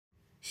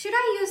Should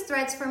I use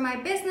Threads for my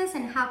business,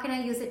 and how can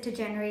I use it to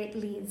generate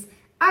leads?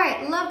 All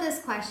right, love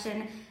this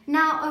question.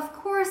 Now, of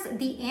course,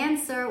 the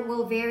answer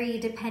will vary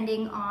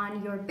depending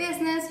on your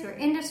business, your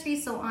industry,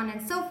 so on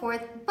and so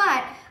forth,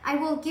 but I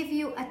will give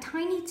you a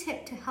tiny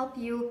tip to help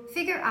you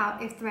figure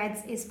out if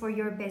Threads is for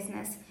your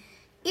business.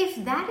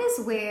 If that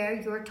is where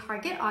your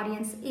target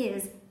audience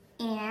is,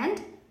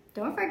 and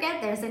don't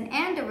forget there's an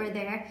and over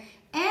there,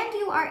 and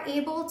you are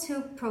able to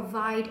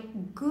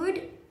provide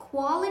good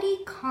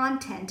quality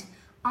content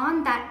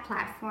on that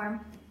platform,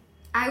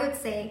 I would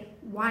say,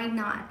 why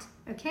not?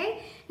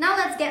 Okay, now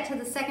let's get to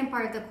the second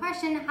part of the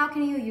question. How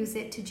can you use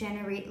it to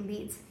generate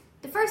leads?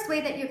 The first way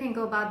that you can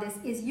go about this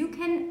is you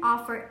can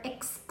offer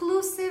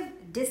exclusive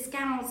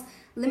discounts,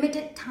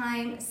 limited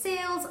time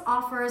sales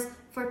offers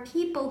for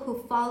people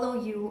who follow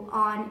you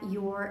on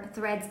your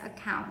Threads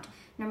account.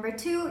 Number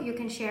two, you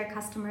can share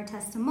customer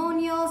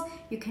testimonials.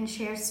 You can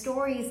share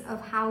stories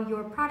of how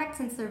your products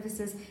and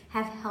services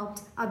have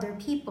helped other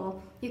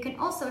people. You can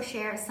also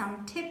share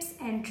some tips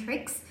and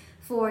tricks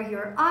for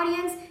your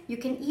audience. You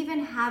can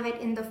even have it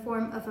in the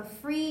form of a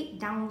free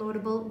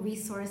downloadable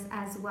resource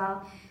as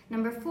well.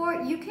 Number four,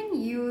 you can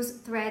use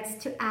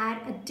Threads to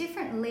add a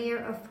different layer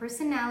of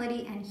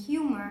personality and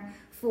humor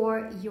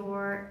for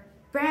your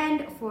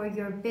brand, for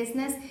your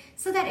business,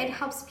 so that it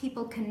helps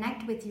people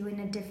connect with you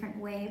in a different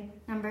way.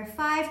 Number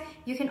five,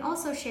 you can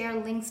also share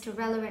links to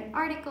relevant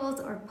articles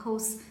or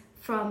posts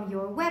from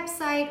your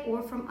website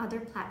or from other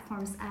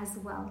platforms as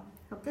well.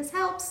 Hope this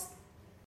helps.